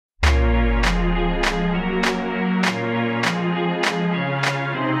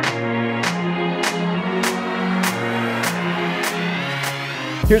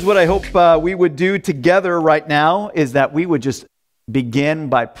Here's what I hope we would do together right now is that we would just begin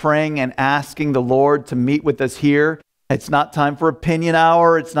by praying and asking the Lord to meet with us here. It's not time for opinion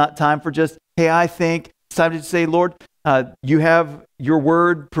hour. It's not time for just, hey, I think. It's time to say, Lord, you have your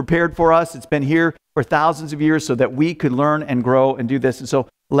word prepared for us. It's been here for thousands of years so that we could learn and grow and do this. And so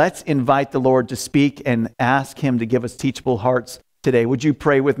let's invite the Lord to speak and ask him to give us teachable hearts today. Would you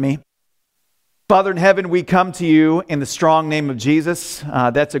pray with me? Father in heaven, we come to you in the strong name of Jesus.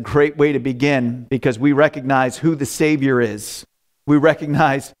 That's a great way to begin because we recognize who the Savior is. We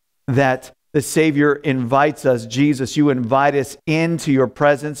recognize that the Savior invites us. Jesus, you invite us into your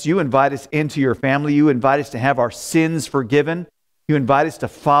presence. You invite us into your family. You invite us to have our sins forgiven. You invite us to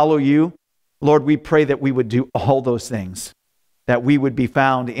follow you. Lord, we pray that we would do all those things, that we would be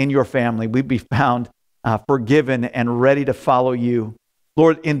found in your family. We'd be found forgiven and ready to follow you.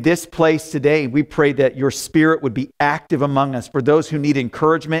 Lord, in this place today, we pray that your Spirit would be active among us. For those who need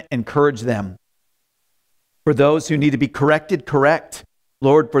encouragement, encourage them. For those who need to be corrected, correct.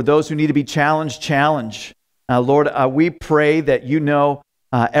 Lord, for those who need to be challenged, challenge. Lord, we pray that you know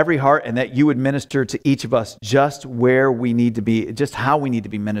every heart and that you would minister to each of us just where we need to be, just how we need to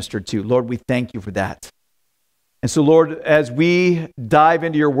be ministered to. Lord, we thank you for that. And so, Lord, as we dive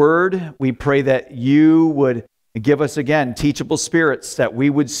into your word, we pray that you would give us, again, teachable spirits, that we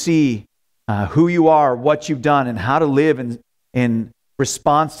would see who you are, what you've done, and how to live in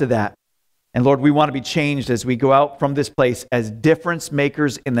response to that. And Lord, we want to be changed as we go out from this place as difference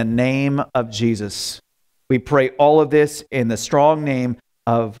makers in the name of Jesus. We pray all of this in the strong name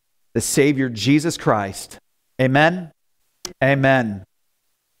of the Savior, Jesus Christ. Amen. Amen.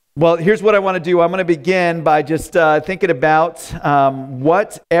 Well, here's what I want to do. I'm going to begin by just thinking about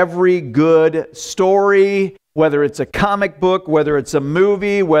what every good story, whether it's a comic book, whether it's a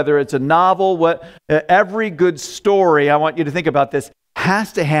movie, whether it's a novel, every good story, I want you to think about this,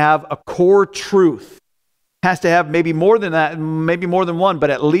 has to have a core truth. Has to have maybe more than that, maybe more than one, but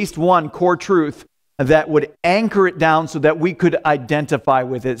at least one core truth that would anchor it down so that we could identify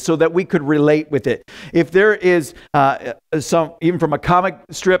with it, so that we could relate with it. If there is even from a comic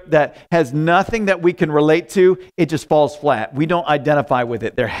strip that has nothing that we can relate to, it just falls flat. We don't identify with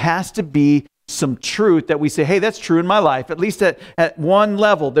it. There has to be some truth that we say, hey, that's true in my life. At least at one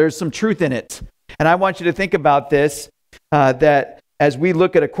level, there's some truth in it. And I want you to think about this, that as we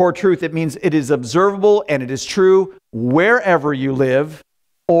look at a core truth, it means it is observable and it is true wherever you live,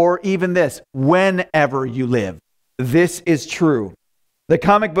 or even this, whenever you live. This is true. The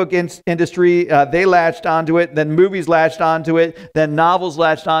comic book industry, they latched onto it, then movies latched onto it, then novels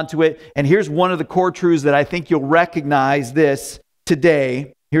latched onto it. And here's one of the core truths that I think you'll recognize this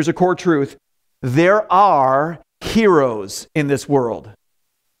today. Here's a core truth. There are heroes in this world.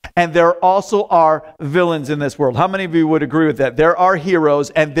 And there also are villains in this world. How many of you would agree with that? There are heroes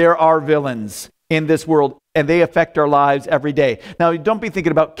and there are villains in this world, and they affect our lives every day. Now, don't be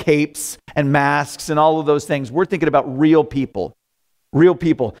thinking about capes and masks and all of those things. We're thinking about real people. Real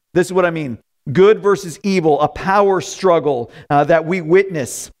people. This is what I mean. Good versus evil, a power struggle that we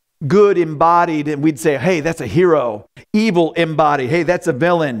witness. Good embodied, and we'd say, hey, that's a hero. Evil embodied, hey, that's a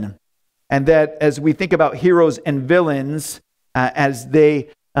villain. And that as we think about heroes and villains, as they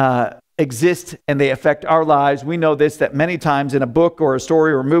exist and they affect our lives, we know this, that many times in a book or a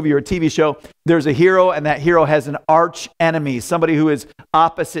story or a movie or a TV show, there's a hero and that hero has an arch enemy, somebody who is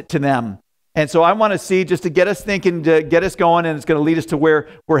opposite to them. And so I want to see, just to get us thinking, to get us going, and it's going to lead us to where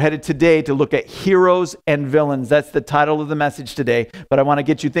we're headed today, to look at heroes and villains. That's the title of the message today, but I want to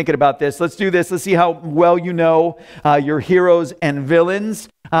get you thinking about this. Let's do this. Let's see how well you know your heroes and villains.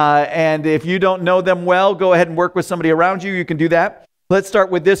 And if you don't know them well, go ahead and work with somebody around you. You can do that. Let's start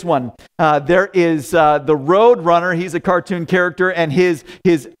with this one. There is the Road Runner. He's a cartoon character, and his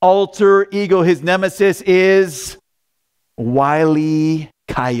alter ego, his nemesis is Wile E.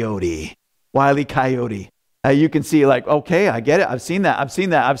 Coyote. Wile E. Coyote. You can see, like, okay, I get it. I've seen that. I've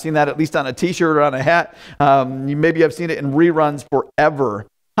seen that at least on a T-shirt or on a hat. Maybe I've seen it in reruns forever.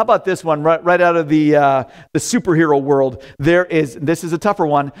 How about this one, right out of the superhero world? This is a tougher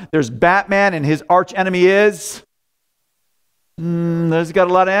one. There's Batman, and his arch enemy is... He's got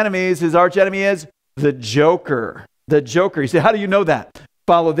a lot of enemies. His arch enemy is the Joker. The Joker. You say, how do you know that?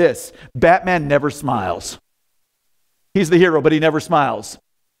 Follow this. Batman never smiles. He's the hero, but he never smiles.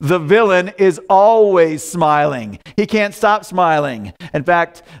 The villain is always smiling. He can't stop smiling. In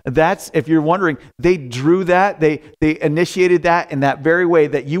fact, that's, if you're wondering, they drew that, they initiated that in that very way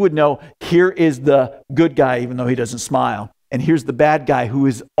that you would know, here is the good guy, even though he doesn't smile. And here's the bad guy who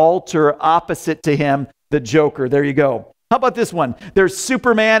is alter opposite to him, the Joker. There you go. How about this one? There's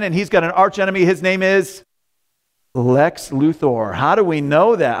Superman, and he's got an arch enemy. His name is Lex Luthor. How do we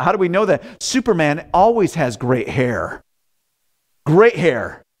know that? How do we know that? Superman always has great hair. Great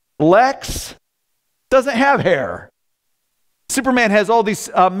hair. Lex doesn't have hair. Superman has all these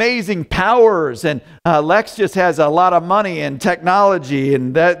amazing powers, and Lex just has a lot of money and technology,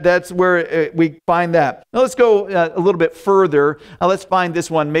 and that's where we find that. Now let's go a little bit further. Let's find this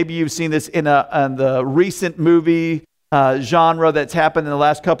one. Maybe you've seen this in the recent movie genre that's happened in the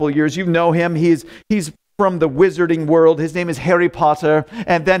last couple of years. You know him. He's from the wizarding world. His name is Harry Potter,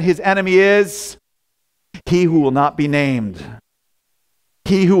 and then his enemy is he who will not be named.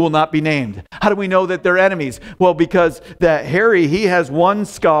 He who will not be named. How do we know that they're enemies? Well, because that Harry, he has one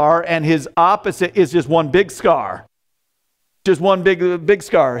scar, and his opposite is just one big scar. Just one big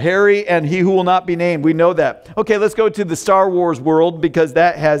scar. Harry and he who will not be named. We know that. Okay, let's go to the Star Wars world, because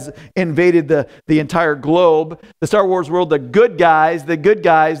that has invaded the entire globe. The Star Wars world, the good guys, they're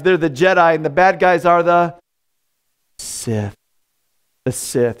the Jedi, and the bad guys are the Sith. The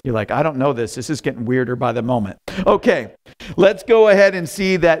Sith. You're like, I don't know this. This is getting weirder by the moment. Okay, let's go ahead and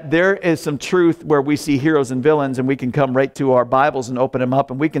see that there is some truth where we see heroes and villains, and we can come right to our Bibles and open them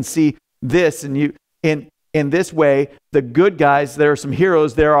up, and we can see this. And in this way, the good guys, there are some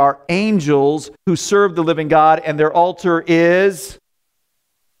heroes. There are angels who serve the living God, and their altar is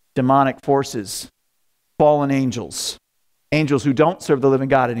demonic forces, fallen angels, angels who don't serve the living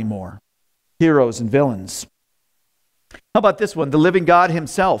God anymore, heroes and villains. How about this one? The living God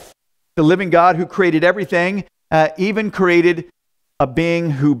himself. The living God who created everything, even created a being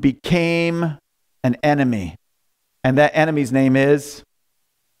who became an enemy. And that enemy's name is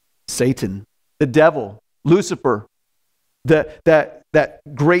Satan, the devil, Lucifer, that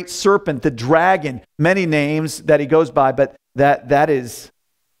great serpent, the dragon, many names that he goes by, but he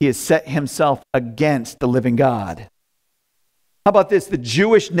has set himself against the living God. How about this? The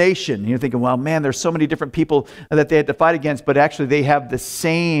Jewish nation. You're thinking, well, man, there's so many different people that they had to fight against, but actually they have the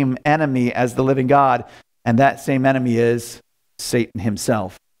same enemy as the living God, and that same enemy is Satan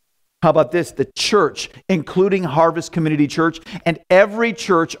himself. How about this? The church, including Harvest Community Church and every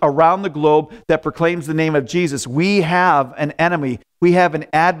church around the globe that proclaims the name of Jesus. We have an enemy. We have an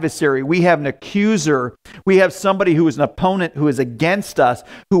adversary. We have an accuser. We have somebody who is an opponent, who is against us,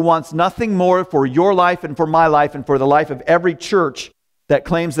 who wants nothing more for your life and for my life and for the life of every church that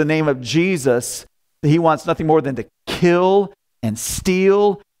claims the name of Jesus. He wants nothing more than to kill and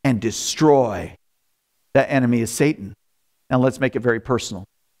steal and destroy. That enemy is Satan. Now let's make it very personal.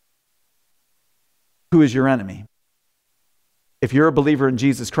 Who is your enemy? If you're a believer in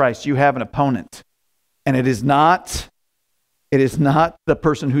Jesus Christ, you have an opponent. And it is not the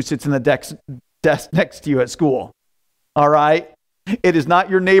person who sits in the desk next to you at school. All right? It is not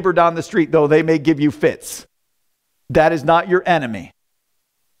your neighbor down the street, though they may give you fits. That is not your enemy.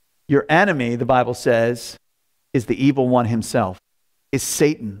 Your enemy, the Bible says, is the evil one himself, is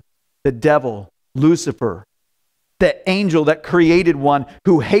Satan, the devil, Lucifer, that angel, that created one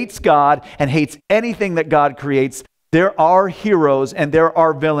who hates God and hates anything that God creates. There are heroes and there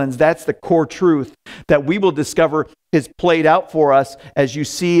are villains. That's the core truth that we will discover is played out for us as you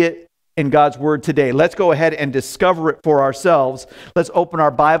see it in God's Word today. Let's go ahead and discover it for ourselves. Let's open our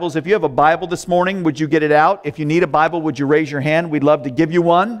Bibles. If you have a Bible this morning, would you get it out? If you need a Bible, would you raise your hand? We'd love to give you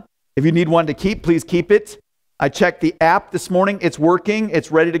one. If you need one to keep, please keep it. I checked the app this morning. It's working.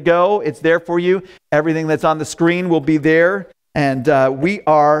 It's ready to go. It's there for you. Everything that's on the screen will be there. And we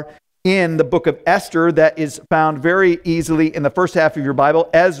are in the book of Esther that is found very easily in the first half of your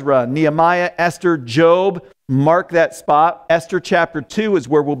Bible. Ezra, Nehemiah, Esther, Job. Mark that spot. Esther chapter 2 is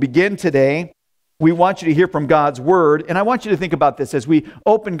where we'll begin today. We want you to hear from God's Word. And I want you to think about this as we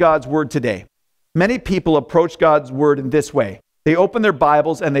open God's Word today. Many people approach God's Word in this way. They open their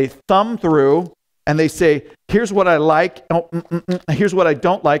Bibles and they thumb through and they say, here's what I like. Here's what I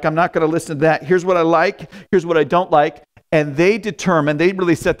don't like. I'm not going to listen to that. Here's what I like. Here's what I don't like. And they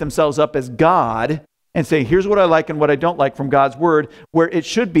really set themselves up as God and say, here's what I like and what I don't like from God's Word, where it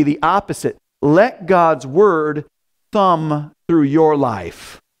should be the opposite. Let God's Word thumb through your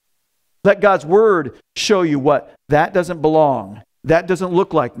life. Let God's Word show you what that doesn't belong. That doesn't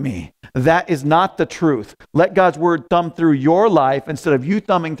look like me. That is not the truth. Let God's Word thumb through your life instead of you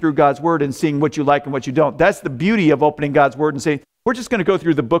thumbing through God's Word and seeing what you like and what you don't. That's the beauty of opening God's Word and saying, we're just going to go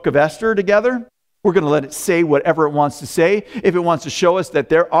through the book of Esther together. We're going to let it say whatever it wants to say. If it wants to show us that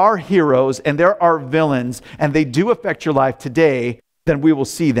there are heroes and there are villains and they do affect your life today, then we will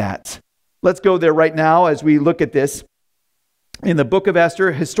see that. Let's go there right now as we look at this. In the book of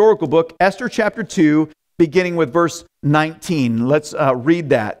Esther, historical book, Esther chapter 2, beginning with verse 19. Let's read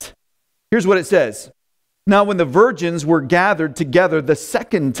that. Here's what it says. Now when the virgins were gathered together the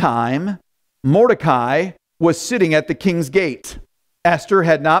second time, Mordecai, was sitting at the king's gate. Esther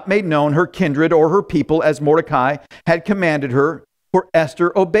had not made known her kindred or her people as Mordecai had commanded her, for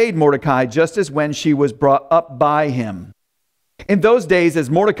Esther obeyed Mordecai just as when she was brought up by him. In those days, as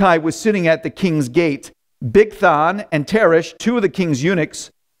Mordecai was sitting at the king's gate, Bigthan and Teresh, two of the king's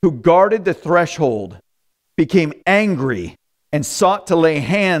eunuchs who guarded the threshold, became angry and sought to lay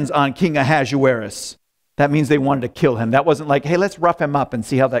hands on King Ahasuerus. That means they wanted to kill him. That wasn't like, hey, let's rough him up and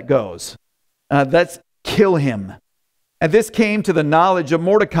see how that goes. Let's kill him. And this came to the knowledge of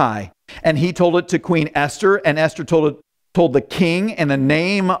Mordecai, and he told it to Queen Esther, and Esther told the king in the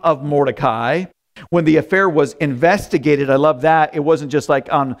name of Mordecai. When the affair was investigated, I love that. It wasn't just like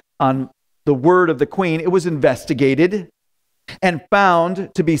on the word of the queen. It was investigated and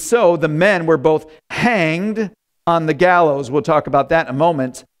found to be so. The men were both hanged on the gallows. We'll talk about that in a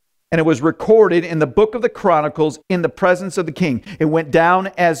moment. And it was recorded in the book of the Chronicles in the presence of the king. It went down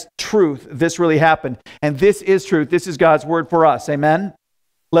as truth. This really happened. And this is truth. This is God's word for us. Amen?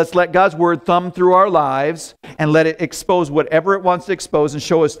 Let's let God's word thumb through our lives and let it expose whatever it wants to expose and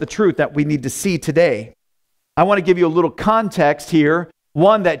show us the truth that we need to see today. I want to give you a little context here.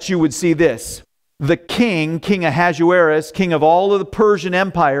 One, that you would see this. The king, King Ahasuerus, king of all of the Persian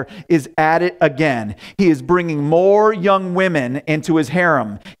Empire, is at it again. He is bringing more young women into his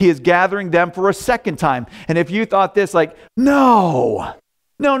harem. He is gathering them for a second time. And if you thought this like, no,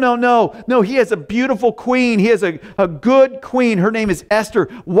 he has a beautiful queen. He has a good queen. Her name is Esther.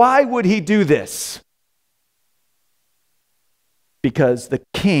 Why would he do this? Because the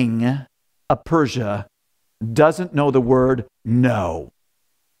king of Persia doesn't know the word no.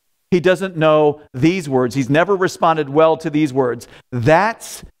 He doesn't know these words. He's never responded well to these words.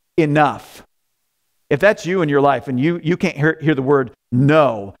 That's enough. If that's you in your life and you can't hear the word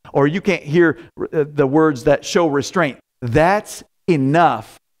no, or you can't hear the words that show restraint, that's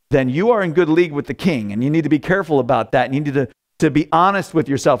enough. Then you are in good league with the king, and you need to be careful about that. And you need to be honest with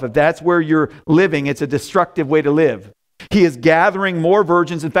yourself. If that's where you're living, it's a destructive way to live. He is gathering more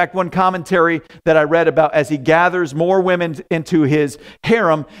virgins. In fact, one commentary that I read about as he gathers more women into his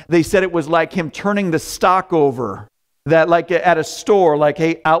harem, they said it was like him turning the stock over. That like at a store, like,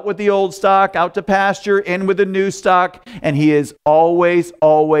 hey, out with the old stock, out to pasture, in with the new stock. And he is always,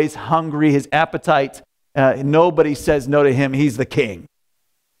 always hungry. His appetite, nobody says no to him. He's the king.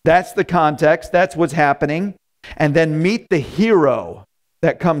 That's the context. That's what's happening. And then meet the hero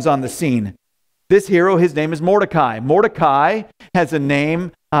that comes on the scene. This hero, his name is Mordecai. Mordecai has a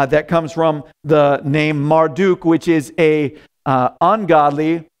name that comes from the name Marduk, which is a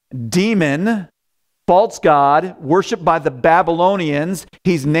ungodly demon, false god, worshipped by the Babylonians.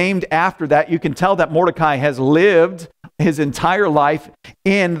 He's named after that. You can tell that Mordecai has lived his entire life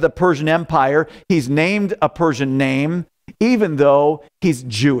in the Persian Empire. He's named a Persian name, even though he's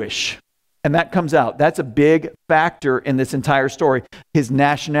Jewish. And that comes out. That's a big factor in this entire story. His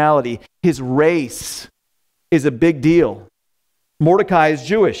nationality, his race is a big deal. Mordecai is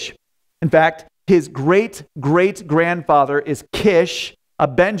Jewish. In fact, his great-great-grandfather is Kish, a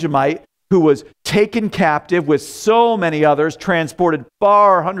Benjamite, who was taken captive with so many others, transported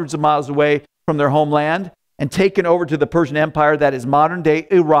far hundreds of miles away from their homeland, and taken over to the Persian Empire. That is modern-day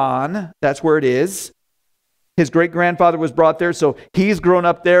Iran. That's where it is. His great-grandfather was brought there, so he's grown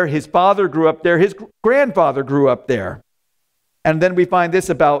up there. His father grew up there. His grandfather grew up there. And then we find this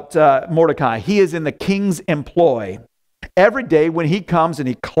about Mordecai. He is in the king's employ. Every day when he comes and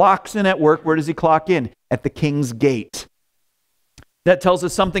he clocks in at work, where does he clock in? At the king's gate. That tells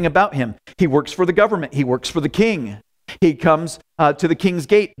us something about him. He works for the government. He works for the king. He comes to the king's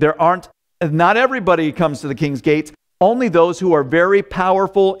gate. Not everybody comes to the king's gate. Only those who are very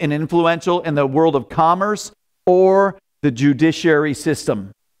powerful and influential in the world of commerce or the judiciary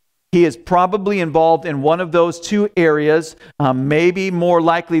system. He is probably involved in one of those two areas, maybe more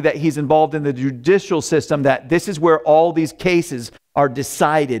likely that he's involved in the judicial system, that this is where all these cases are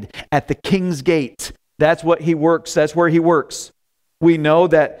decided, at the king's gate. That's what he works. That's where he works. We know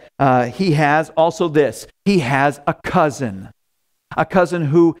that he has also this. He has a cousin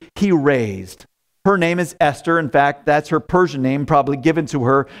who he raised. Her name is Esther. In fact, that's her Persian name, probably given to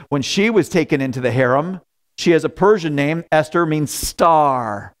her when she was taken into the harem. She has a Persian name. Esther means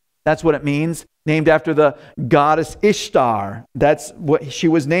star. That's what it means. Named after the goddess Ishtar. That's what she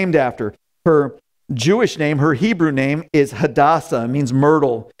was named after. Her Jewish name, her Hebrew name, is Hadassah. It means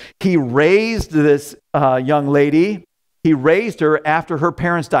myrtle. He raised this young lady. He raised her after her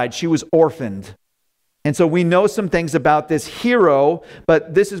parents died. She was orphaned. And so we know some things about this hero,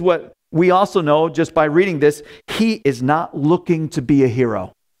 but this is what we also know just by reading this. He is not looking to be a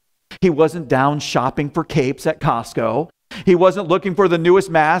hero. He wasn't down shopping for capes at Costco. He wasn't looking for the newest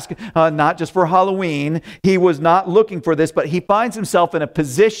mask, not just for Halloween. He was not looking for this, but he finds himself in a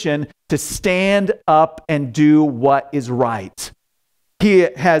position to stand up and do what is right. He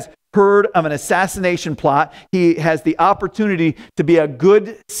has heard of an assassination plot. He has the opportunity to be a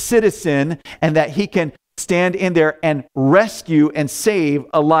good citizen, and that he can stand in there and rescue and save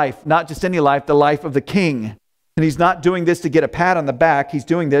a life, not just any life, the life of the king. And he's not doing this to get a pat on the back. He's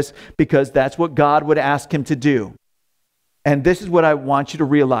doing this because that's what God would ask him to do. And this is what I want you to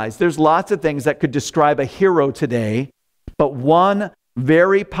realize. There's lots of things that could describe a hero today, but one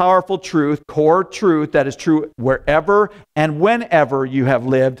very powerful truth, core truth that is true wherever and whenever you have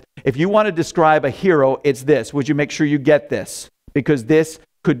lived. If you want to describe a hero, it's this. Would you make sure you get this? Because this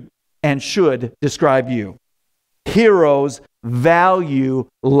could and should describe you. Heroes value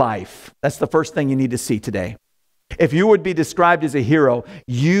life. That's the first thing you need to see today. If you would be described as a hero,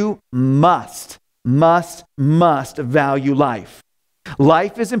 you must value life.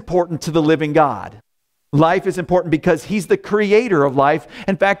 Life is important to the living God. Life is important because he's the creator of life.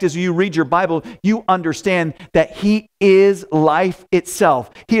 In fact, as you read your Bible, you understand that he is life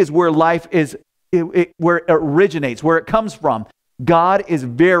itself. He is where life is, where it originates, where it comes from. God is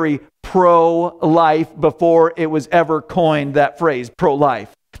very pro-life before it was ever coined, that phrase,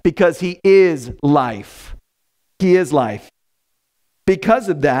 pro-life, because he is life. He is life. Because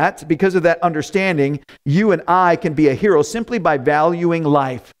of that understanding, you and I can be a hero simply by valuing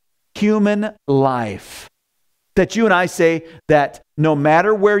life, human life. That you and I say that no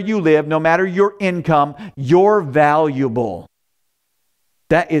matter where you live, no matter your income, you're valuable.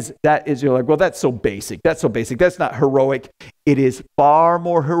 That is, you're like, well, that's so basic. That's so basic. That's not heroic. It is far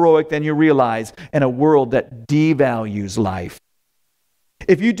more heroic than you realize in a world that devalues life.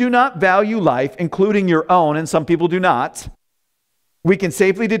 If you do not value life, including your own, and some people do not, we can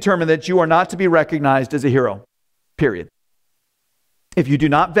safely determine that you are not to be recognized as a hero, period. If you do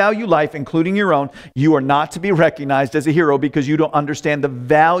not value life, including your own, you are not to be recognized as a hero because you don't understand the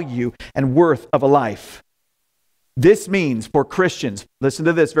value and worth of a life. This means for Christians, listen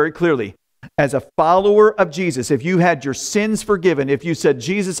to this very clearly, as a follower of Jesus, if you had your sins forgiven, if you said,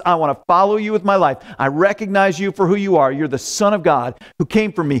 Jesus, I want to follow you with my life, I recognize you for who you are, you're the Son of God who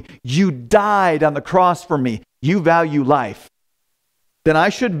came for me, you died on the cross for me, you value life, then I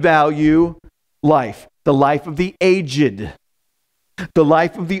should value life, the life of the aged, the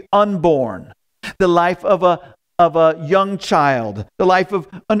life of the unborn, the life of a young child, the life of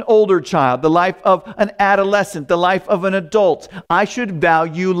an older child, the life of an adolescent, the life of an adult. I should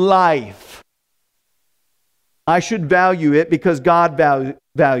value life. I should value it because God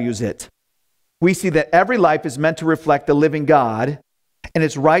values it. We see that every life is meant to reflect the living God, and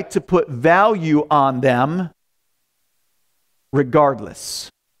it's right to put value on them regardless.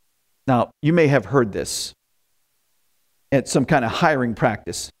 Now, you may have heard this at some kind of hiring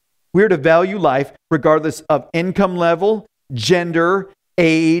practice. We're to value life regardless of income level, gender,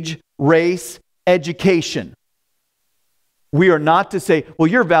 age, race, education. We are not to say, well,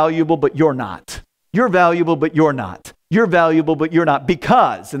 you're valuable, but you're not. You're valuable, but you're not. You're valuable, but you're not.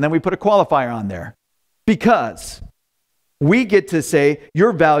 Because, and then we put a qualifier on there. Because we get to say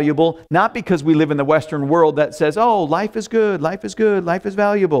you're valuable, not because we live in the Western world that says, oh, life is good, life is good, life is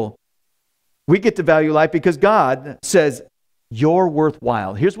valuable. We get to value life because God says you're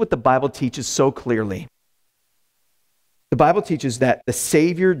worthwhile. Here's what the Bible teaches so clearly. The Bible teaches that the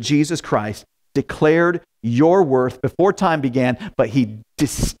Savior, Jesus Christ, declared your worth before time began, but he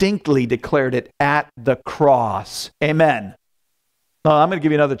distinctly declared it at the cross. Amen. I'm going to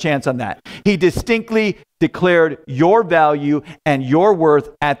give you another chance on that. He distinctly declared your value and your worth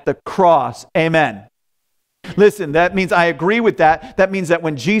at the cross. Amen. Listen, that means I agree with that. That means that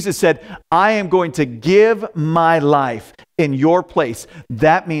when Jesus said, I am going to give my life in your place,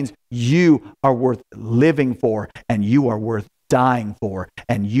 that means you are worth living for and you are worth dying for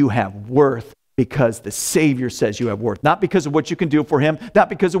and you have worth because the Savior says you have worth. Not because of what you can do for him, not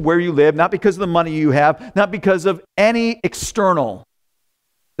because of where you live, not because of the money you have, not because of any external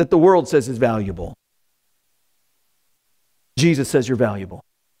that the world says is valuable. Jesus says you're valuable.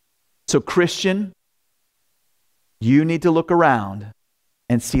 So Christian, you need to look around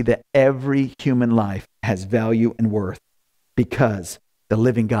and see that every human life has value and worth because the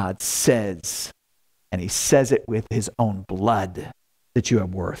living God says, and he says it with his own blood, that you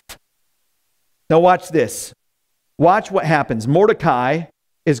have worth. Now watch this. Watch what happens. Mordecai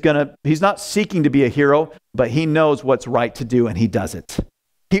he's not seeking to be a hero, but he knows what's right to do and he does it.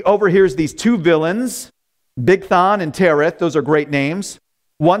 He overhears these two villains, Bigthan and Teresh, those are great names,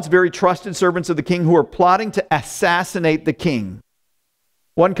 once very trusted servants of the king who are plotting to assassinate the king.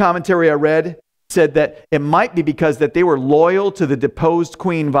 One commentary I read said that it might be because that they were loyal to the deposed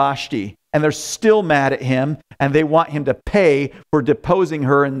Queen Vashti, and they're still mad at him, and they want him to pay for deposing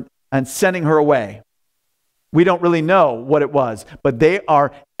her and sending her away. We don't really know what it was, but they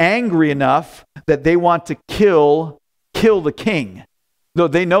are angry enough that they want to kill the king. Though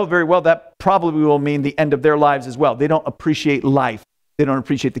they know very well that probably will mean the end of their lives as well. They don't appreciate life. They don't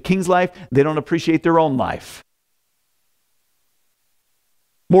appreciate the king's life. They don't appreciate their own life.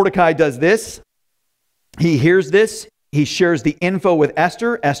 Mordecai does this. He hears this. He shares the info with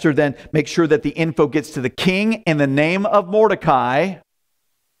Esther. Esther then makes sure that the info gets to the king in the name of Mordecai.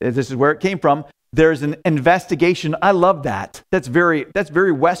 This is where it came from. There's an investigation. I love that. That's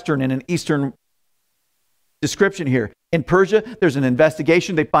very Western and an Eastern description here. In Persia, there's an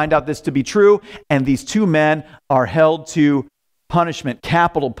investigation. They find out this to be true, and these two men are held to punishment,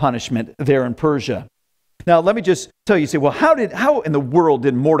 capital punishment there in Persia. Now, let me just tell you, say, well, how in the world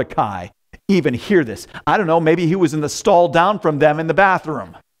did Mordecai even hear this? I don't know. Maybe he was in the stall down from them in the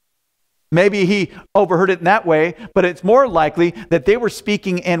bathroom. Maybe he overheard it in that way, but it's more likely that they were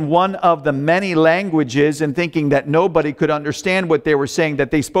speaking in one of the many languages and thinking that nobody could understand what they were saying, that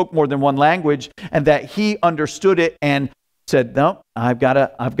they spoke more than one language, and that he understood it and said, no, I've got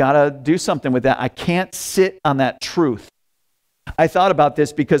to do something with that. I can't sit on that truth. I thought about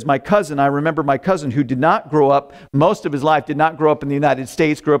this because I remember my cousin who did not grow up, most of his life did not grow up in the United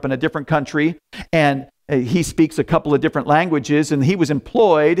States, grew up in a different country, and he speaks a couple of different languages, and he was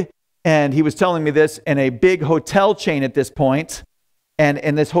employed. And he was telling me this in a big hotel chain at this point. And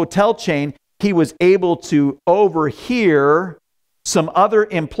in this hotel chain, he was able to overhear some other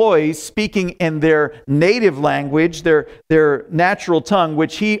employees speaking in their native language, their natural tongue,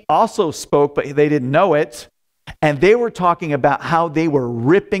 which he also spoke, but they didn't know it. And they were talking about how they were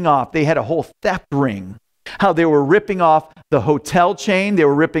ripping off. They had a whole theft ring. How they were ripping off the hotel chain. They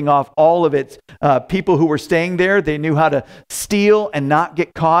were ripping off all of its people who were staying there. They knew how to steal and not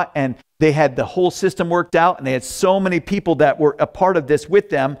get caught. And they had the whole system worked out. And they had so many people that were a part of this with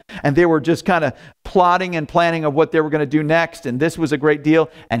them. And they were just kind of plotting and planning of what they were going to do next. And this was a great deal.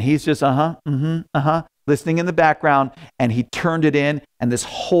 And he's just, listening in the background. And he turned it in. And this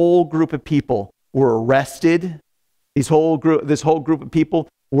whole group of people were arrested. This whole group of people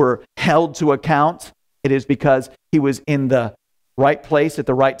were held to account. It is because he was in the right place at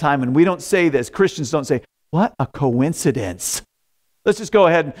the right time. And we don't say this. Christians don't say, what a coincidence. Let's just go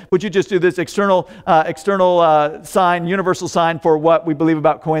ahead. Would you just do this external sign, universal sign for what we believe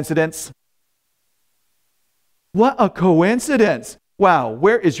about coincidence? What a coincidence. Wow,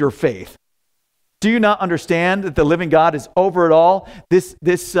 where is your faith? Do you not understand that the living God is over it all? This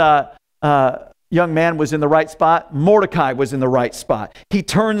young man was in the right spot. Mordecai was in the right spot. He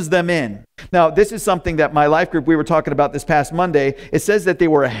turns them in. Now, this is something that my life group, we were talking about this past Monday. It says that they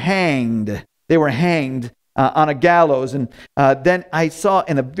were hanged. They were hanged on a gallows. And then I saw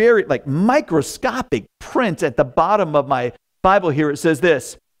in a very microscopic print at the bottom of my Bible here, it says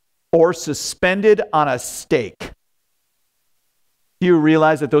this, or suspended on a stake. Do you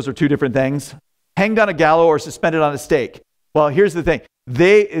realize that those are two different things? Hanged on a gallows or suspended on a stake. Well, here's the thing.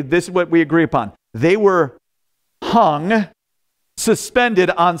 This is what we agree upon. They were hung, suspended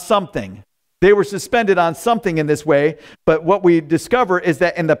on something. They were suspended on something in this way. But what we discover is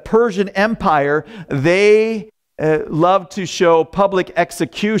that in the Persian Empire, they loved to show public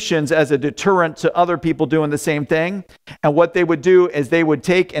executions as a deterrent to other people doing the same thing. And what they would do is they would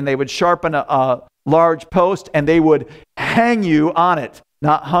take and they would sharpen a large post and they would hang you on it.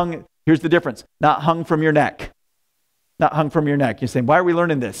 Not hung, here's the difference, not hung from your neck. Not hung from your neck. You're saying, why are we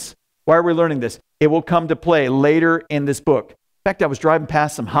learning this? Why are we learning this? It will come to play later in this book. In fact, I was driving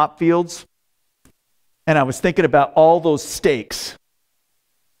past some hop fields, and I was thinking about all those stakes.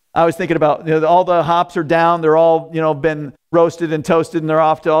 I was thinking about, all the hops are down. They're all, been roasted and toasted, and they're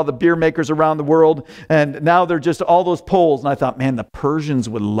off to all the beer makers around the world. And now they're just all those poles. And I thought, man, the Persians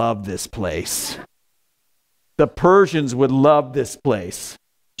would love this place. The Persians would love this place.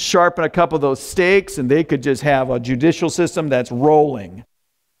 Sharpen a couple of those stakes and they could just have a judicial system that's rolling.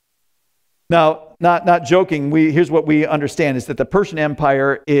 Now, not joking, here's what we understand is that the Persian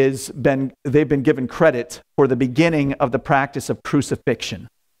Empire they've been given credit for the beginning of the practice of crucifixion.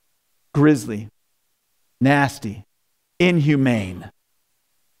 Grisly, nasty, inhumane.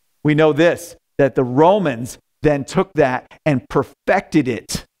 We know this, that the Romans then took that and perfected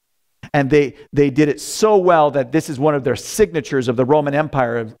it. And they did it so well that this is one of their signatures of the Roman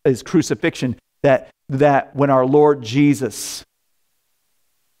Empire is crucifixion, that when our Lord Jesus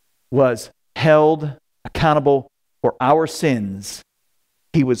was held accountable for our sins,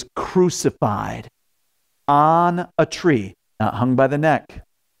 he was crucified on a tree, not hung by the neck.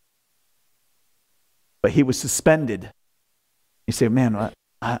 but he was suspended. You say, man,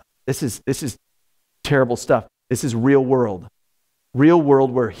 this is terrible stuff. This is real world. Real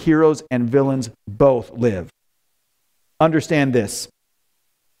world where heroes and villains both live. Understand this.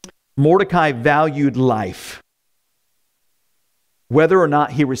 Mordecai valued life. Whether or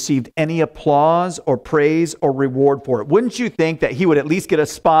not he received any applause or praise or reward for it. Wouldn't you think that he would at least get a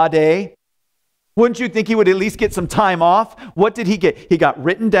spa day? Wouldn't you think he would at least get some time off? What did he get? He got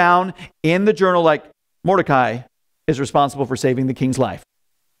written down in the journal like, Mordecai is responsible for saving the king's life.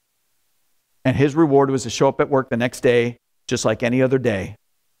 And his reward was to show up at work the next day, just like any other day.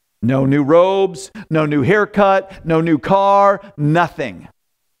 No new robes, no new haircut, no new car, nothing.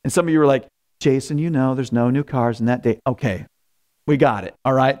 And some of you were like, Jason, you know there's no new cars in that day. Okay, we got it,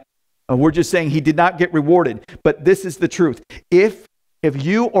 all right? We're just saying he did not get rewarded. But this is the truth. If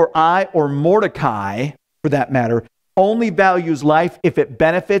you or I or Mordecai, for that matter, only values life if it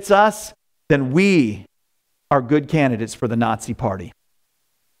benefits us, then we are good candidates for the Nazi party.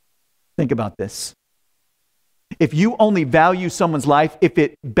 Think about this. If you only value someone's life if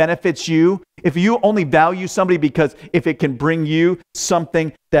it benefits you, if you only value somebody because if it can bring you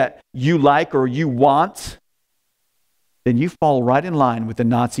something that you like or you want, then you fall right in line with the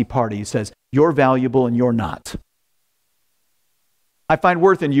Nazi party who says, you're valuable and you're not. I find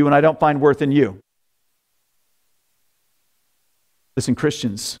worth in you and I don't find worth in you. Listen,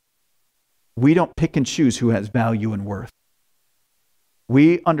 Christians, we don't pick and choose who has value and worth.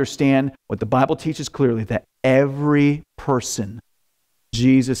 We understand what the Bible teaches clearly, that every person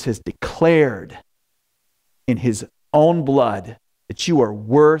Jesus has declared in his own blood that you are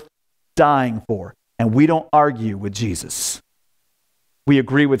worth dying for. And we don't argue with Jesus. We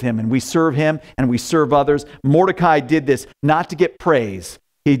agree with him and we serve him and we serve others. Mordecai did this not to get praise.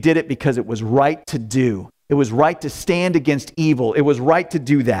 He did it because it was right to do. It was right to stand against evil. It was right to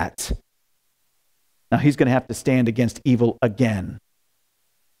do that. Now he's going to have to stand against evil again.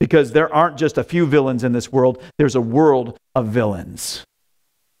 Because there aren't just a few villains in this world. There's a world of villains.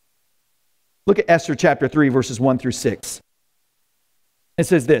 Look at Esther chapter 3, verses 1 through 6. It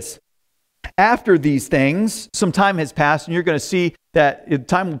says this. After these things, some time has passed, and you're going to see that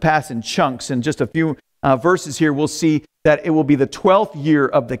time will pass in chunks. In just a few verses here, we'll see that it will be the 12th year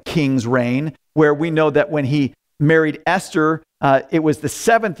of the king's reign, where we know that when he married Esther, it was the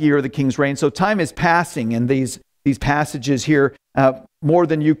 7th year of the king's reign. So time is passing in these passages here more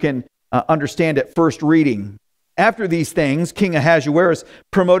than you can understand at first reading. After these things, King Ahasuerus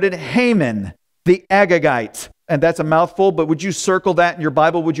promoted Haman, the Agagite. And that's a mouthful, but would you circle that in your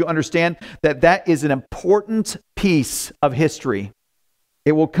Bible? Would you understand that that is an important piece of history?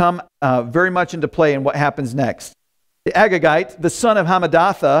 It will come very much into play in what happens next. The Agagite, the son of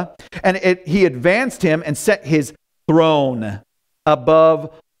Hammedatha, and he advanced him and set his throne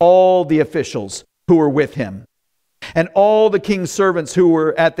above all the officials who were with him. And all the king's servants who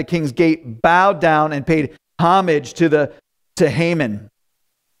were at the king's gate bowed down and paid homage to Haman,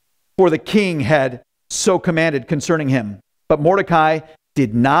 for the king had so commanded concerning him. But Mordecai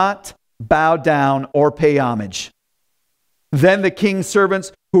did not bow down or pay homage. Then the king's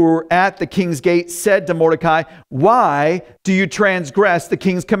servants who were at the king's gate said to Mordecai, why do you transgress the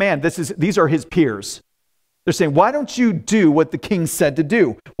king's command? These are his peers. They're saying, why don't you do what the king said to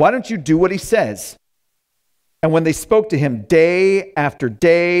do? Why don't you do what he says? And when they spoke to him day after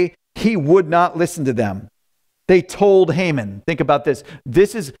day, he would not listen to them. They told Haman, think about this.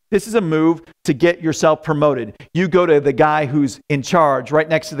 This is a move to get yourself promoted. You go to the guy who's in charge right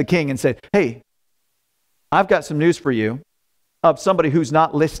next to the king and say, hey, I've got some news for you of somebody who's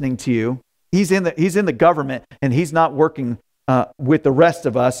not listening to you. He's in the government and he's not working with the rest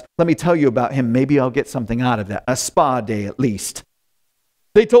of us. Let me tell you about him. Maybe I'll get something out of that. A spa day at least.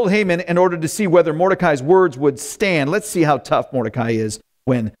 They told Haman in order to see whether Mordecai's words would stand. Let's see how tough Mordecai is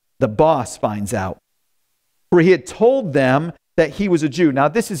when the boss finds out. For he had told them that he was a Jew. Now,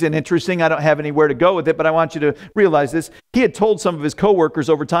 this is interesting. I don't have anywhere to go with it, but I want you to realize this. He had told some of his co-workers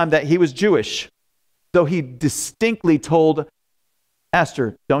over time that he was Jewish. So he distinctly told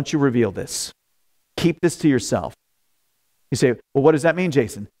Esther, don't you reveal this. Keep this to yourself. You say, well, what does that mean,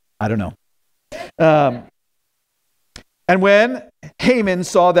 Jason? I don't know. And when Haman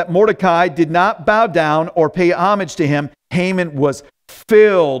saw that Mordecai did not bow down or pay homage to him, Haman was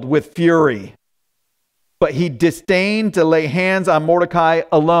filled with fury. But he disdained to lay hands on Mordecai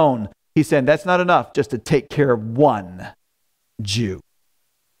alone. He said, that's not enough just to take care of one Jew.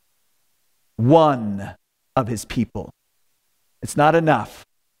 One of his people. It's not enough.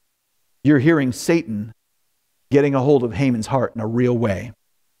 You're hearing Satan getting a hold of Haman's heart in a real way.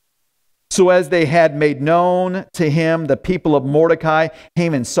 So as they had made known to him the people of Mordecai,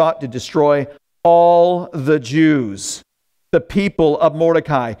 Haman sought to destroy all the Jews, the people of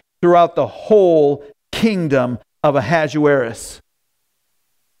Mordecai, throughout the whole kingdom of Ahasuerus.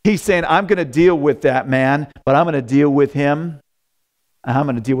 He's saying, I'm going to deal with that man, but I'm going to deal with him. I'm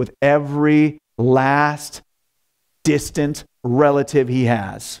going to deal with every last distant relative he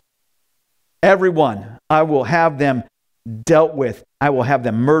has. Everyone, I will have them dealt with. I will have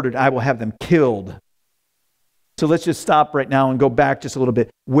them murdered. I will have them killed. So let's just stop right now and go back just a little bit.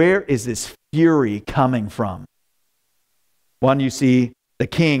 Where is this fury coming from? One, you see the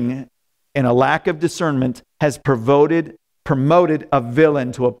king, in a lack of discernment, has promoted a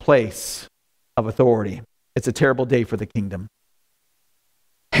villain to a place of authority. It's a terrible day for the kingdom.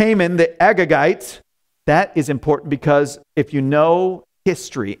 Haman the Agagite, that is important because if you know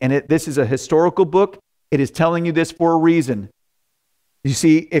history, and this is a historical book, it is telling you this for a reason. You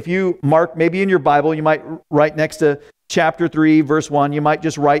see, if you mark, maybe in your Bible, you might write next to chapter 3, verse 1, you might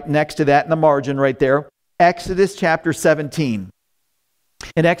just write next to that in the margin right there, Exodus chapter 17.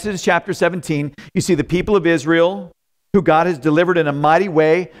 In Exodus chapter 17, you see the people of Israel, who God has delivered in a mighty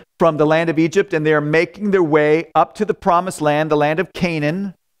way from the land of Egypt, and they are making their way up to the promised land, the land of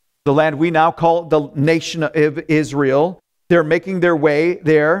Canaan, the land we now call the nation of Israel. They're making their way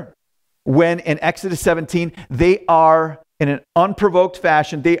there when in Exodus 17, they are, in an unprovoked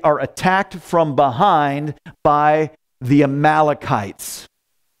fashion, they are attacked from behind by the Amalekites,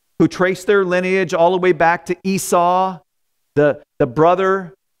 who trace their lineage all the way back to Esau, the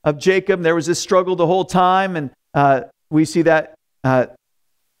brother of Jacob. There was this struggle the whole time, and we see that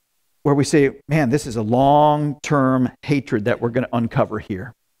where we say, man, this is a long-term hatred that we're going to uncover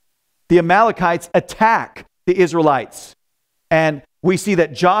here. The Amalekites attack the Israelites. And we see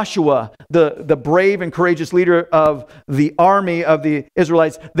that Joshua, the brave and courageous leader of the army of the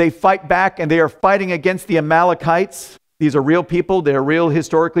Israelites, they fight back and they are fighting against the Amalekites. These are real people. They're real,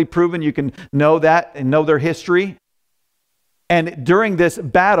 historically proven. You can know that and know their history. And during this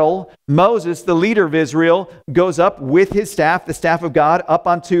battle, Moses, the leader of Israel, goes up with his staff, the staff of God, up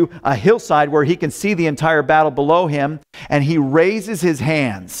onto a hillside where he can see the entire battle below him, and he raises his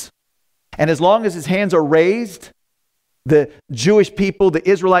hands. And as long as his hands are raised, the Jewish people, the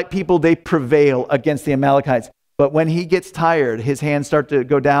Israelite people, they prevail against the Amalekites. But when he gets tired, his hands start to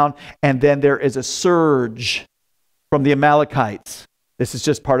go down, and then there is a surge from the Amalekites. This is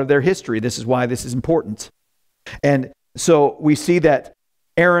just part of their history. This is why this is important. And so we see that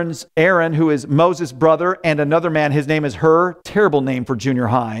Aaron, who is Moses' brother, and another man, his name is Hur. Terrible name for junior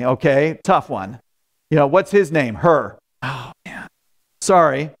high, okay? Tough one. You know, what's his name? Hur. Oh, man.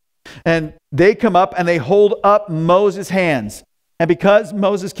 Sorry. And they come up and they hold up Moses' hands. And because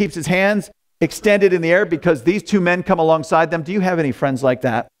Moses keeps his hands extended in the air, because these two men come alongside them, do you have any friends like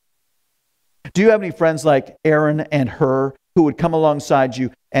that? Do you have any friends like Aaron and Hur who would come alongside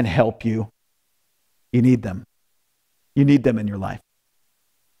you and help you? You need them. You need them in your life.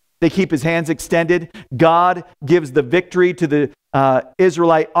 They keep his hands extended. God gives the victory to the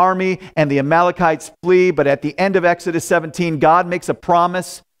Israelite army, and the Amalekites flee. But at the end of Exodus 17, God makes a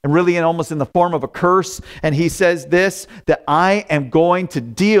promise, and really almost in the form of a curse. And he says this, that I am going to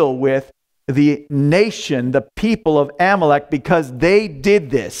deal with the nation, the people of Amalek, because they did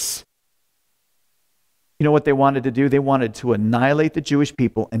this. You know what they wanted to do? They wanted to annihilate the Jewish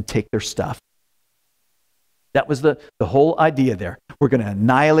people and take their stuff. That was the whole idea there. We're going to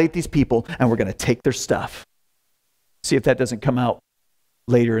annihilate these people and we're going to take their stuff. See if that doesn't come out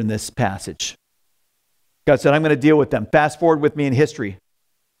later in this passage. God said, I'm going to deal with them. Fast forward with me in history.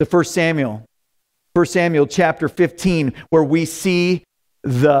 The 1 Samuel chapter 15, where we see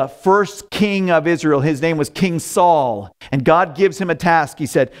the first king of Israel. His name was King Saul. And God gives him a task. He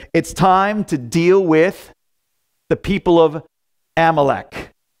said, it's time to deal with the people of Amalek.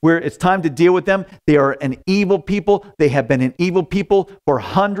 Where it's time to deal with them. They are an evil people. They have been an evil people for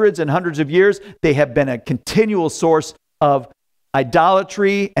hundreds and hundreds of years. They have been a continual source of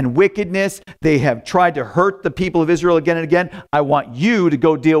idolatry and wickedness. They have tried to hurt the people of Israel again and again. I want you to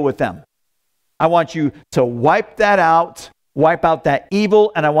go deal with them. I want you to wipe that out, wipe out that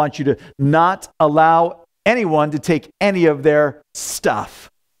evil, and I want you to not allow anyone to take any of their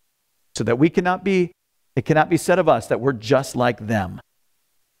stuff, so that it cannot be said of us that we're just like them.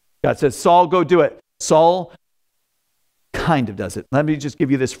 God says, Saul, go do it. Saul kind of does it. Let me just give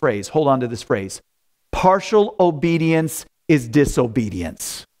you this phrase. Hold on to this phrase. Partial obedience is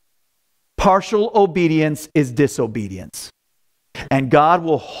disobedience. Partial obedience is disobedience. And God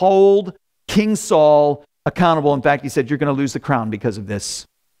will hold King Saul accountable. In fact, he said, you're going to lose the crown because of this.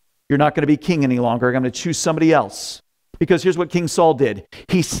 You're not going to be king any longer. I'm going to choose somebody else. Because here's what King Saul did.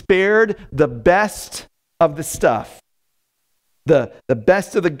 He spared the best of the stuff. the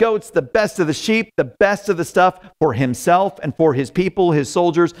best of the goats, the best of the sheep, the best of the stuff for himself and for his people, his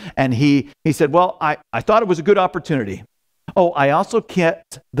soldiers. And he said, well, I thought it was a good opportunity. Oh, I also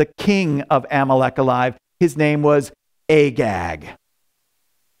kept the king of Amalek alive. His name was Agag.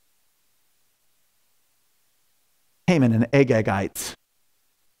 Haman and Agagites.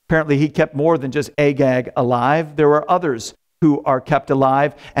 Apparently he kept more than just Agag alive. There were others who are kept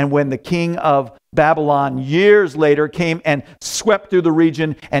alive. And when the king of Babylon years later came and swept through the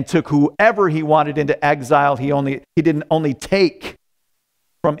region and took whoever he wanted into exile, he didn't only take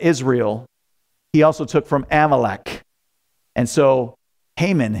from Israel, he also took from Amalek. And so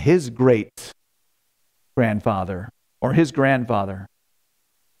Haman, his great-grandfather, or his grandfather,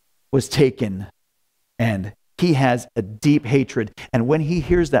 was taken, and he has a deep hatred. And when he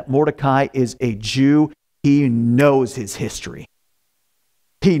hears that Mordecai is a Jew, he knows his history.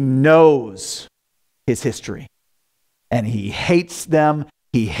 He knows his history. And he hates them.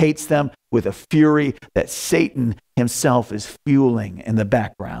 He hates them with a fury that Satan himself is fueling in the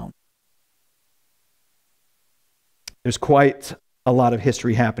background. There's quite a lot of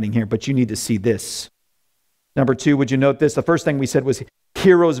history happening here, but you need to see this. Number 2, would you note this? The first thing we said was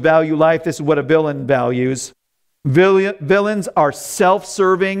heroes value life. This is what a villain values. Villains are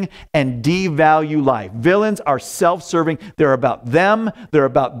self-serving and devalue life. Villains are self-serving. They're about them. They're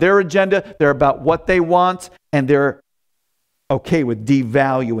about their agenda. They're about what they want. And they're okay with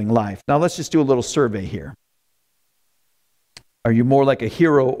devaluing life. Now let's just do a little survey here. Are you more like a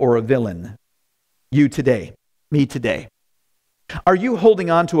hero or a villain? You today. Me today. Are you holding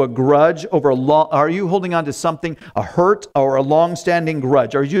on to a grudge are you holding on to something, a hurt or a long-standing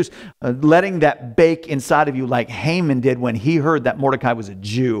grudge? Are you just letting that bake inside of you like Haman did when he heard that Mordecai was a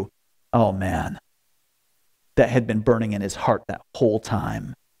Jew? Oh man, that had been burning in his heart that whole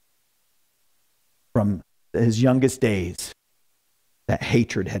time. From his youngest days, that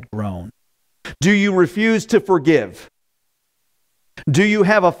hatred had grown. Do you refuse to forgive? Do you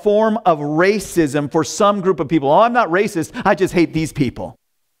have a form of racism for some group of people? Oh, I'm not racist. I just hate these people.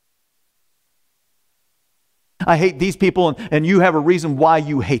 I hate these people, and you have a reason why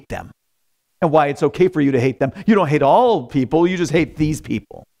you hate them and why it's okay for you to hate them. You don't hate all people. You just hate these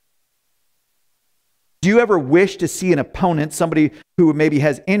people. Do you ever wish to see an opponent, somebody who maybe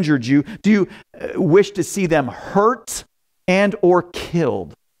has injured you, do you wish to see them hurt and or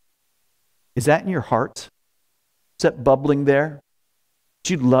killed? Is that in your heart? Is that bubbling there?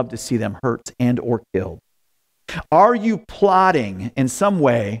 You'd love to see them hurt and or killed. Are you plotting in some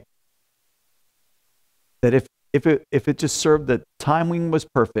way that if it just served, the timing was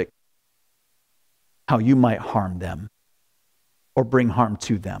perfect, how you might harm them or bring harm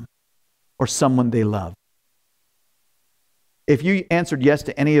to them or someone they love? If you answered yes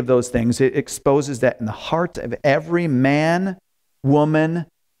to any of those things, it exposes that in the heart of every man, woman,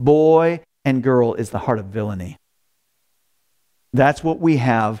 boy, and girl is the heart of villainy. That's what we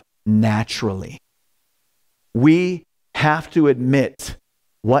have naturally. We have to admit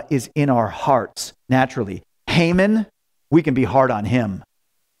what is in our hearts naturally. Haman, we can be hard on him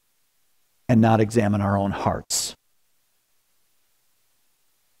and not examine our own hearts.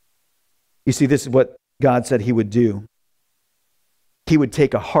 You see, this is what God said he would do. He would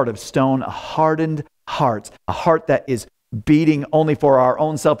take a heart of stone, a hardened heart, a heart that is beating only for our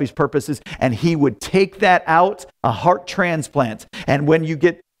own selfish purposes, and he would take that out, a heart transplant. And when you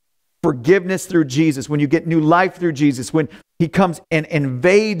get forgiveness through Jesus, when you get new life through Jesus, when he comes and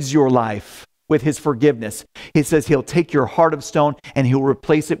invades your life with his forgiveness, he says he'll take your heart of stone and he'll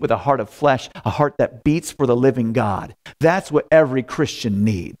replace it with a heart of flesh, a heart that beats for the living God. That's what every Christian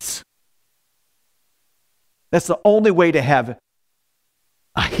needs. That's the only way to have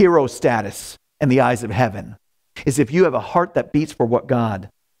a hero status in the eyes of heaven, is if you have a heart that beats for what God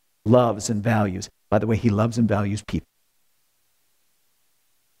loves and values. By the way, he loves and values people.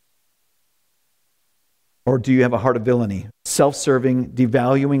 Or do you have a heart of villainy, self-serving,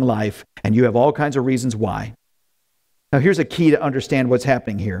 devaluing life, and you have all kinds of reasons why? Now here's a key to understand what's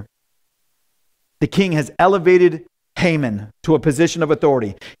happening here. The king has elevated Haman to a position of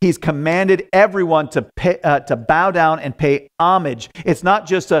authority. He's commanded everyone to bow down and pay homage. It's not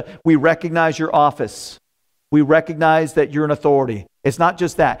just we recognize your office. We recognize that you're an authority. It's not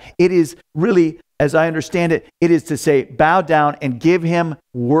just that. It is really, as I understand it, it is to say, bow down and give him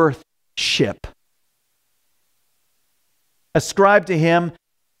worship. Ascribe to him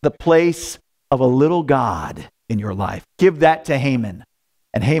the place of a little God in your life. Give that to Haman.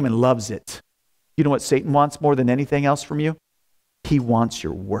 And Haman loves it. You know what Satan wants more than anything else from you? He wants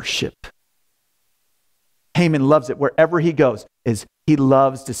your worship. Haman loves it. Wherever he goes, he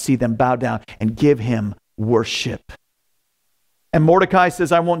loves to see them bow down and give him worship. And Mordecai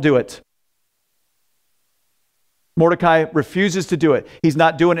says, I won't do it. Mordecai refuses to do it. He's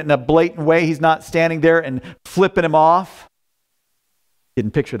not doing it in a blatant way. He's not standing there and flipping him off.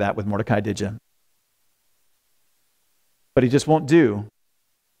 Didn't picture that with Mordecai, did you? But he just won't do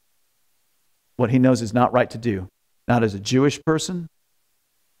what he knows is not right to do. Not as a Jewish person,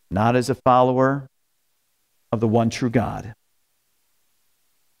 not as a follower of the one true God.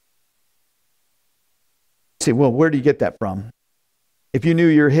 You say, well, where do you get that from? If you knew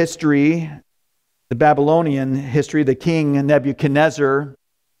your history, the Babylonian history, the king Nebuchadnezzar,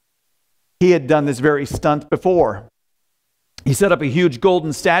 he had done this very stunt before. He set up a huge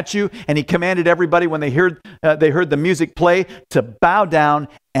golden statue, and he commanded everybody when they heard the music play to bow down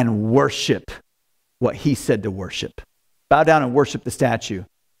and worship what he said to worship. Bow down and worship the statue.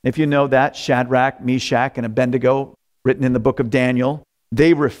 If you know that, Shadrach, Meshach, and Abednego, written in the book of Daniel,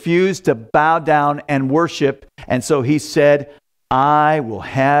 they refused to bow down and worship, and so he said, I will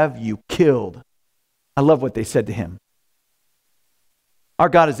have you killed. I love what they said to him. Our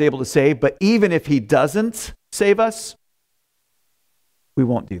God is able to save, but even if he doesn't save us, we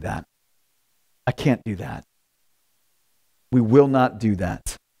won't do that. I can't do that. We will not do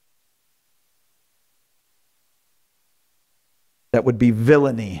that. That would be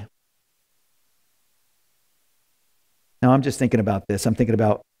villainy. Now I'm just thinking about this. I'm thinking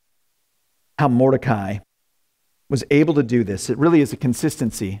about how Mordecai was able to do this. It really is a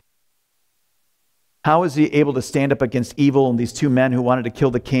consistency. How is he able to stand up against evil and these two men who wanted to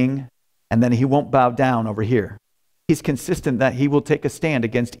kill the king, and then he won't bow down over here? He's consistent that he will take a stand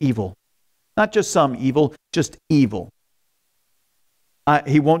against evil. Not just some evil, just evil.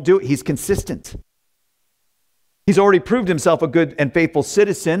 He won't do it. He's consistent. He's already proved himself a good and faithful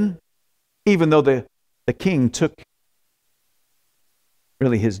citizen, even though the king took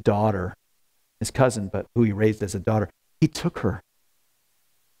really his daughter, his cousin, but who he raised as a daughter. He took her.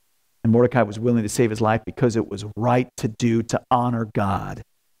 And Mordecai was willing to save his life because it was right to do, to honor God.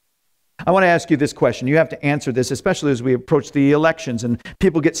 I want to ask you this question. You have to answer this, especially as we approach the elections and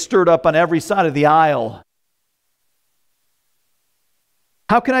people get stirred up on every side of the aisle.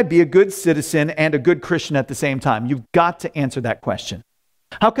 How can I be a good citizen and a good Christian at the same time? You've got to answer that question.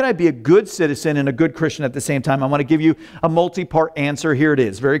 How can I be a good citizen and a good Christian at the same time? I want to give you a multi-part answer. Here it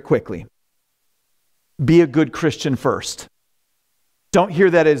is, very quickly. Be a good Christian first. Don't hear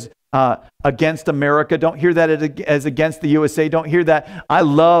that as against America. Don't hear that as against the USA. Don't hear that. I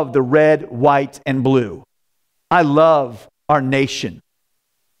love the red, white, and blue. I love our nation.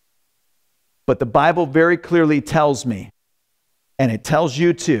 But the Bible very clearly tells me, and it tells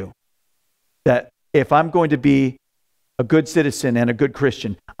you too, that if I'm going to be a good citizen and a good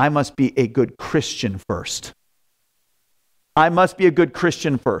Christian, I must be a good Christian first. I must be a good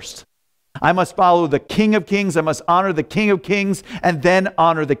Christian first. I must follow the King of Kings. I must honor the King of Kings and then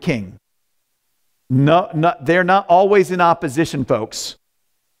honor the King. No, they're not always in opposition, folks.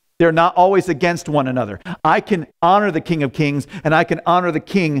 They're not always against one another. I can honor the King of Kings and I can honor the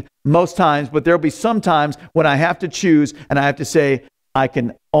King most times, but there'll be some times when I have to choose and I have to say, I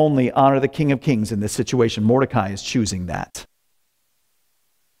can only honor the King of Kings in this situation. Mordecai is choosing that.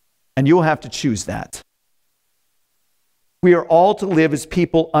 And you'll have to choose that. We are all to live as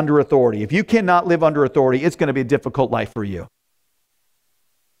people under authority. If you cannot live under authority, it's going to be a difficult life for you.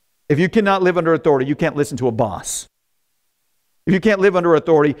 If you cannot live under authority, you can't listen to a boss. If you can't live under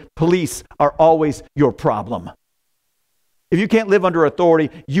authority, police are always your problem. If you can't live under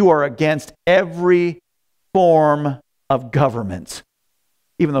authority, you are against every form of government.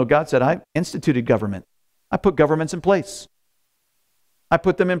 Even though God said, I instituted government. I put governments in place. I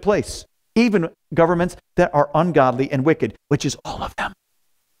put them in place. Even governments that are ungodly and wicked, which is all of them.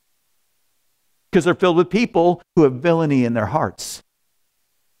 Because they're filled with people who have villainy in their hearts,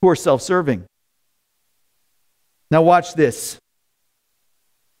 who are self-serving. Now watch this.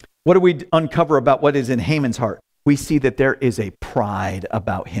 What do we uncover about what is in Haman's heart? We see that there is a pride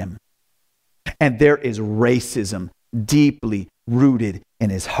about him. And there is racism deeply rooted in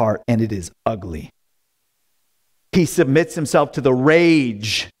his heart, and it is ugly. He submits himself to the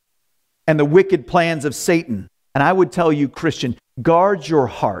rage and the wicked plans of Satan. And I would tell you, Christian, guard your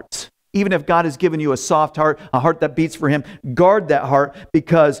heart. Even if God has given you a soft heart, a heart that beats for him, guard that heart,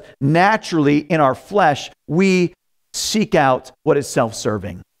 because naturally in our flesh, we seek out what is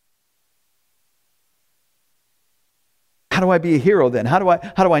self-serving. How do I be a hero then? How do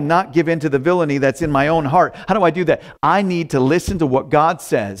I not give in to the villainy that's in my own heart? How do I do that? I need to listen to what God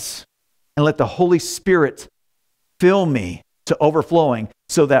says and let the Holy Spirit fill me to overflowing,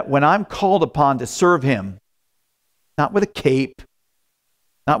 so that when I'm called upon to serve him, not with a cape,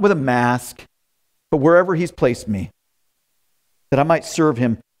 not with a mask, but wherever he's placed me, that I might serve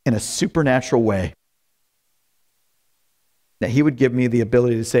him in a supernatural way. That he would give me the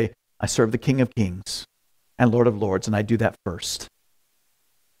ability to say, I serve the King of Kings and Lord of Lords, and I do that first.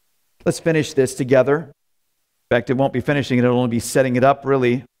 Let's finish this together. In fact, it won't be finishing it, it'll only be setting it up,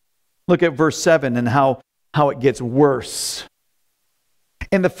 really. Look at verse 7 and how it gets worse.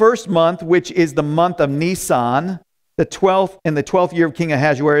 In the first month, which is the month of Nisan, in the 12th year of King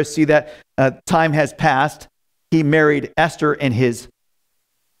Ahasuerus, see that time has passed. He married Esther in his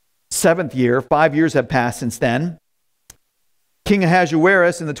 7th year. 5 years have passed since then. King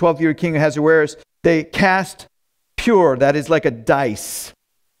Ahasuerus, in the 12th year of King Ahasuerus, they cast pure, that is like a dice.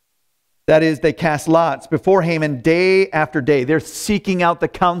 That is, they cast lots before Haman day after day. They're seeking out the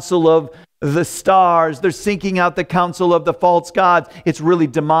counsel of the stars. They're seeking out the counsel of the false gods. It's really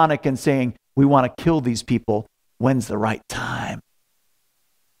demonic and saying, we want to kill these people. When's the right time?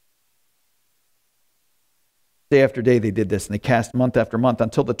 Day after day they did this, and they cast month after month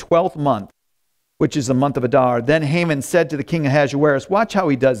until the 12th month, which is the month of Adar. Then Haman said to the king Ahasuerus, watch how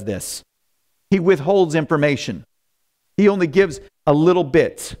he does this. He withholds information. He only gives a little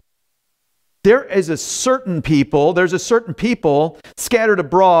bit. There's a certain people scattered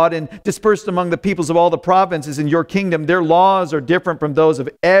abroad and dispersed among the peoples of all the provinces in your kingdom. Their laws are different from those of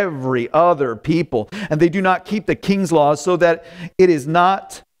every other people, and they do not keep the king's laws, so that it is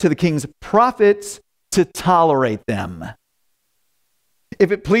not to the king's profits to tolerate them.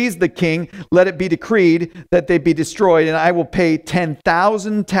 If it please the king, let it be decreed that they be destroyed, and I will pay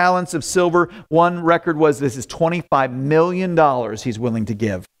 10,000 talents of silver. One record was this is $25 million he's willing to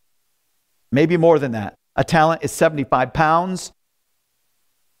give. Maybe more than that. A talent is 75 pounds.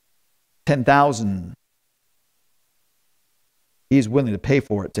 10,000. He's willing to pay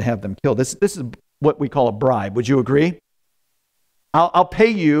for it to have them killed. This is what we call a bribe. Would you agree? I'll pay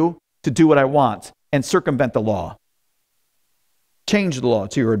you to do what I want and circumvent the law. Change the law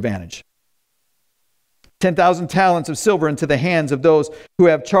to your advantage. 10,000 talents of silver into the hands of those who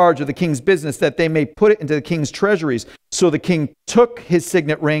have charge of the king's business, that they may put it into the king's treasuries. So the king took his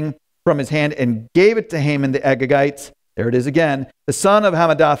signet ring from his hand and gave it to Haman the Agagite. There it is again. The son of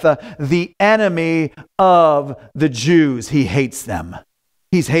Hammedatha, the enemy of the Jews. He hates them.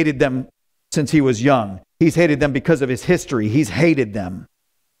 He's hated them since he was young. He's hated them because of his history. He's hated them.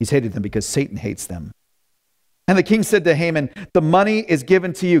 He's hated them because Satan hates them. And the king said to Haman, the money is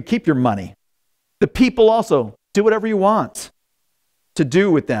given to you. Keep your money. The people also, do whatever you want to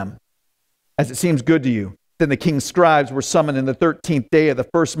do with them as it seems good to you. Then the king's scribes were summoned in the 13th day of the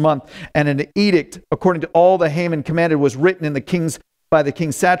first month, and an edict, according to all that Haman commanded, was written by the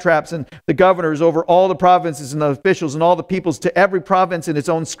king's satraps and the governors over all the provinces and the officials and all the peoples, to every province in its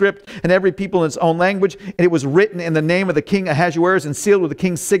own script and every people in its own language. And it was written in the name of the king Ahasuerus and sealed with the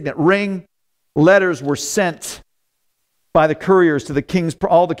king's signet ring. Letters were sent by the couriers to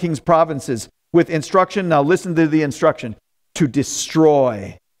all the king's provinces with instruction. Now listen to the instruction: to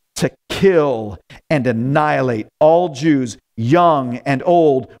destroy, to kill, and annihilate all Jews, young and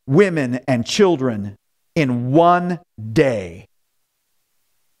old, women and children, in one day.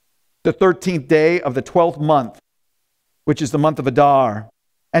 The 13th day of the 12th month, which is the month of Adar,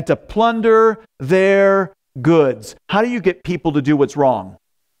 and to plunder their goods. How do you get people to do what's wrong?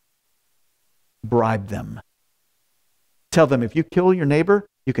 Bribe them. Tell them, if you kill your neighbor,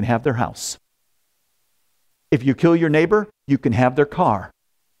 you can have their house. If you kill your neighbor, you can have their car.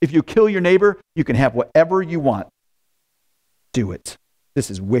 If you kill your neighbor, you can have whatever you want. Do it.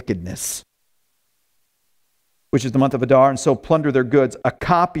 This is wickedness. Which is the month of Adar, and so plunder their goods. A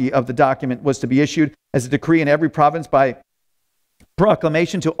copy of the document was to be issued as a decree in every province by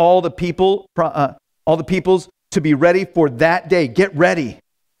proclamation to all the peoples to be ready for that day. Get ready.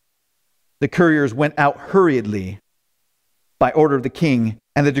 The couriers went out hurriedly by order of the king,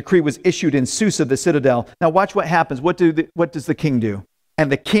 and the decree was issued in Susa, the citadel. Now watch what happens. What does the king do?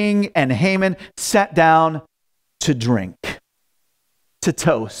 And the king and Haman sat down to drink, to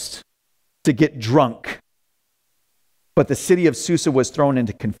toast, to get drunk. But the city of Susa was thrown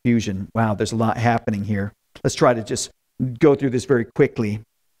into confusion. Wow, there's a lot happening here. Let's try to just go through this very quickly.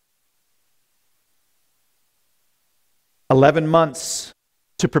 11 months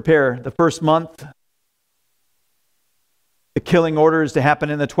to prepare. The first month, the killing order is to happen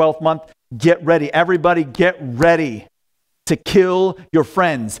in the 12th month. Get ready. Everybody get ready to kill your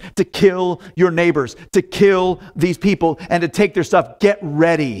friends, to kill your neighbors, to kill these people, and to take their stuff. Get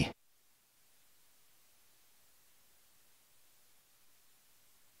ready.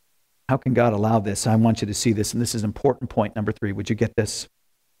 How can God allow this? I want you to see this, and this is important point number 3. Would you get this?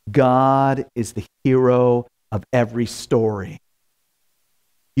 God is the hero of every story.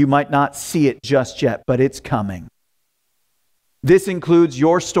 You might not see it just yet, but it's coming. This includes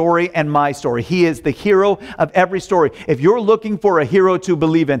your story and my story. He is the hero of every story. If you're looking for a hero to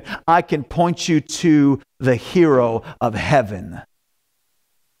believe in, I can point you to the hero of heaven.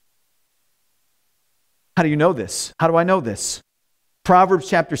 How do you know this? How do I know this? Proverbs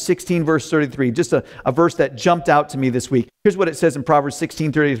chapter 16, verse 33, just a verse that jumped out to me this week. Here's what it says in Proverbs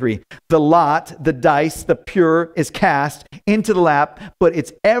 16, 33. The lot, the dice, the pure is cast into the lap, but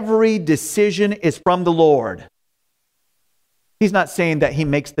its every decision is from the Lord. He's not saying that he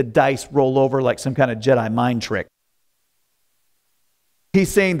makes the dice roll over like some kind of Jedi mind trick. He's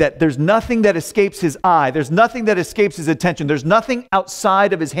saying that there's nothing that escapes his eye. There's nothing that escapes his attention. There's nothing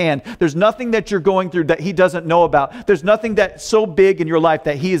outside of his hand. There's nothing that you're going through that he doesn't know about. There's nothing that's so big in your life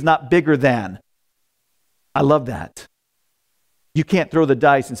that he is not bigger than. I love that. You can't throw the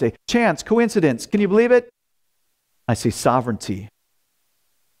dice and say, chance, coincidence. Can you believe it? I say sovereignty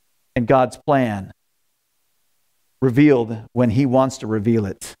and God's plan revealed when he wants to reveal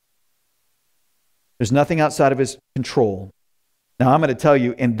it. There's nothing outside of his control. Now, I'm going to tell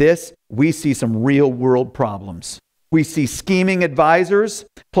you, in this, we see some real world problems. We see scheming advisors,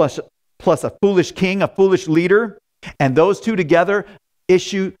 plus a foolish king, a foolish leader, and those two together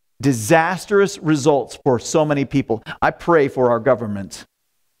issue disastrous results for so many people. I pray for our government.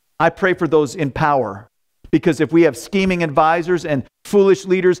 I pray for those in power, because if we have scheming advisors and foolish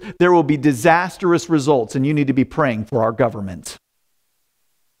leaders, there will be disastrous results, and you need to be praying for our government.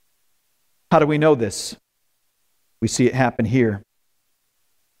 How do we know this? We see it happen here.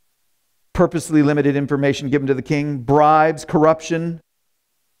 Purposely limited information given to the king, bribes, corruption,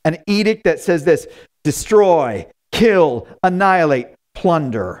 an edict that says this: destroy, kill, annihilate,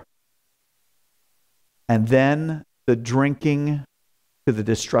 plunder. And then the drinking to the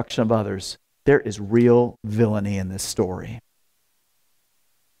destruction of others. There is real villainy in this story.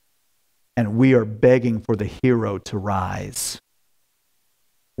 And we are begging for the hero to rise.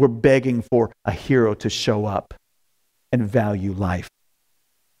 We're begging for a hero to show up and value life.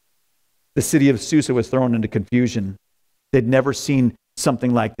 The city of Susa was thrown into confusion. They'd never seen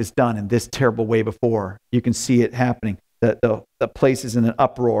something like this done in this terrible way before. You can see it happening. The place is in an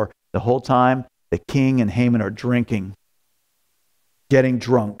uproar. The whole time, the king and Haman are drinking, getting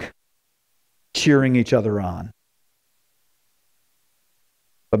drunk, cheering each other on.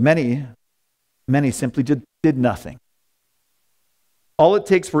 But many simply did nothing. All it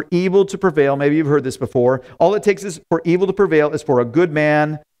takes for evil to prevail, maybe you've heard this before, all it takes is for evil to prevail is for a good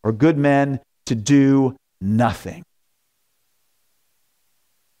man or good men to do nothing.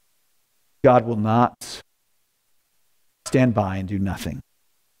 God will not stand by and do nothing.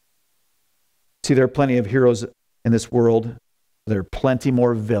 See, there are plenty of heroes in this world. There are plenty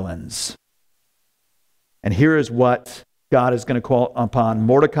more villains. And here is what God is going to call upon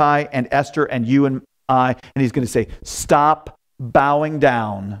Mordecai and Esther and you and I. And he's going to say, stop bowing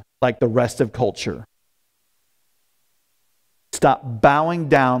down like the rest of culture. Stop bowing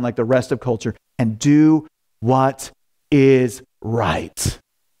down like the rest of culture and do what is right.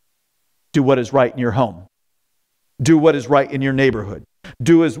 Do what is right in your home. Do what is right in your neighborhood.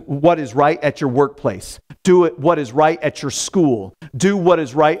 Do what is right at your workplace. Do what is right at your school. Do what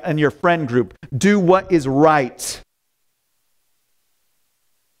is right in your friend group. Do what is right.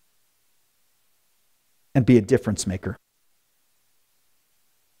 And be a difference maker.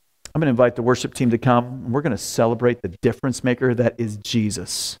 I'm going to invite the worship team to come, and we're going to celebrate the difference maker that is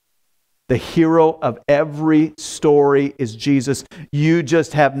Jesus. The hero of every story is Jesus. You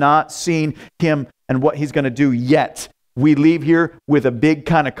just have not seen him and what he's going to do yet. We leave here with a big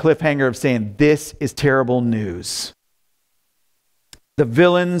kind of cliffhanger of saying, this is terrible news. The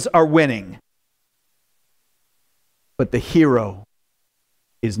villains are winning, but the hero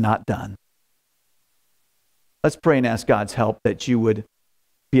is not done. Let's pray and ask God's help that you would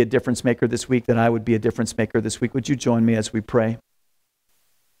be a difference maker this week, that I would be a difference maker this week. Would you join me as we pray?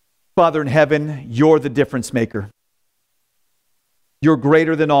 Father in heaven, you're the difference maker. You're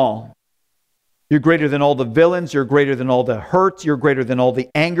greater than all. You're greater than all the villains. You're greater than all the hurt. You're greater than all the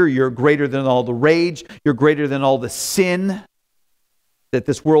anger. You're greater than all the rage. You're greater than all the sin that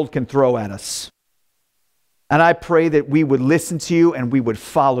this world can throw at us. And I pray that we would listen to you and we would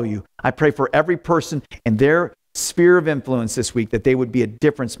follow you. I pray for every person in their sphere of influence this week that they would be a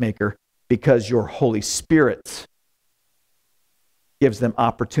difference maker because your Holy Spirit gives them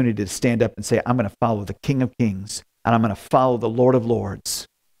opportunity to stand up and say, I'm going to follow the King of Kings and I'm going to follow the Lord of Lords.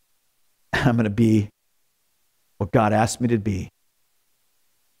 I'm going to be what God asked me to be,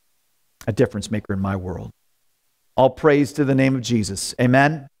 a difference maker in my world. All praise to the name of Jesus.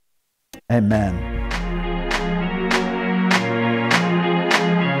 Amen. Amen.